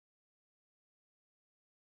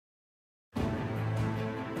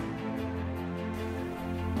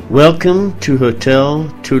Welcome to Hotel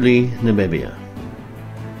Thule Namibia.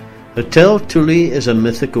 Hotel Thule is a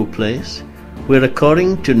mythical place where,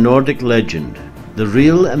 according to Nordic legend, the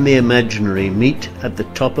real and the imaginary meet at the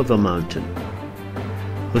top of a mountain.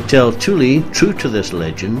 Hotel Thule, true to this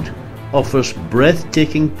legend, offers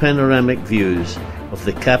breathtaking panoramic views of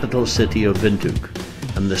the capital city of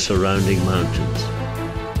Windhoek and the surrounding mountains.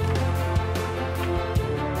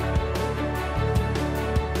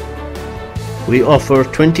 We offer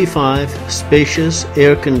 25 spacious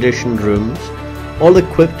air-conditioned rooms, all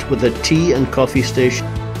equipped with a tea and coffee station,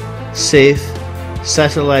 safe,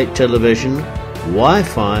 satellite television,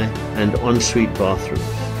 Wi-Fi and ensuite bathrooms.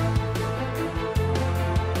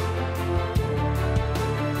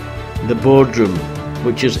 The boardroom,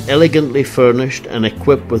 which is elegantly furnished and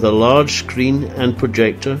equipped with a large screen and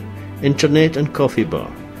projector, internet and coffee bar,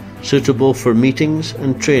 suitable for meetings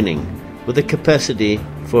and training, with a capacity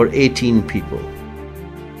for 18 people.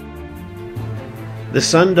 The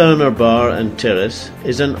Sundowner Bar and Terrace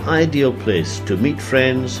is an ideal place to meet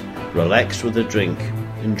friends, relax with a drink,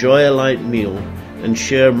 enjoy a light meal and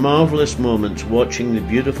share marvellous moments watching the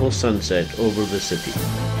beautiful sunset over the city.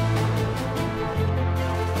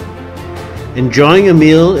 Enjoying a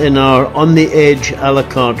meal in our On the Edge a la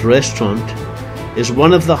carte restaurant is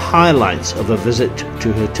one of the highlights of a visit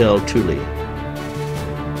to Hotel Thule.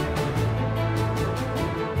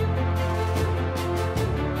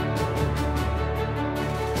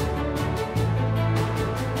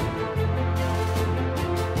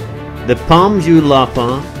 The Palm View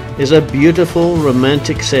Lapa is a beautiful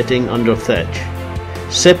romantic setting under thatch,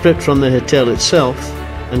 separate from the hotel itself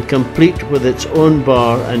and complete with its own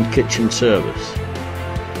bar and kitchen service.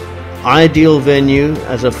 Ideal venue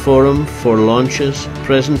as a forum for launches,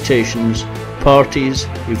 presentations, parties,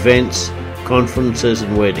 events, conferences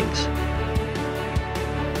and weddings.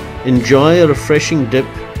 Enjoy a refreshing dip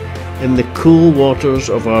in the cool waters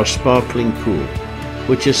of our sparkling pool,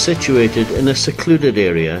 which is situated in a secluded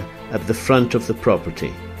area at the front of the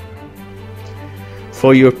property.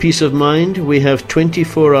 For your peace of mind, we have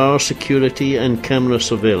 24-hour security and camera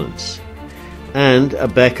surveillance, and a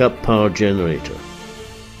backup power generator.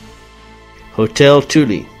 Hotel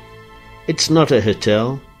Thule. It's not a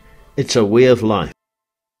hotel, it's a way of life.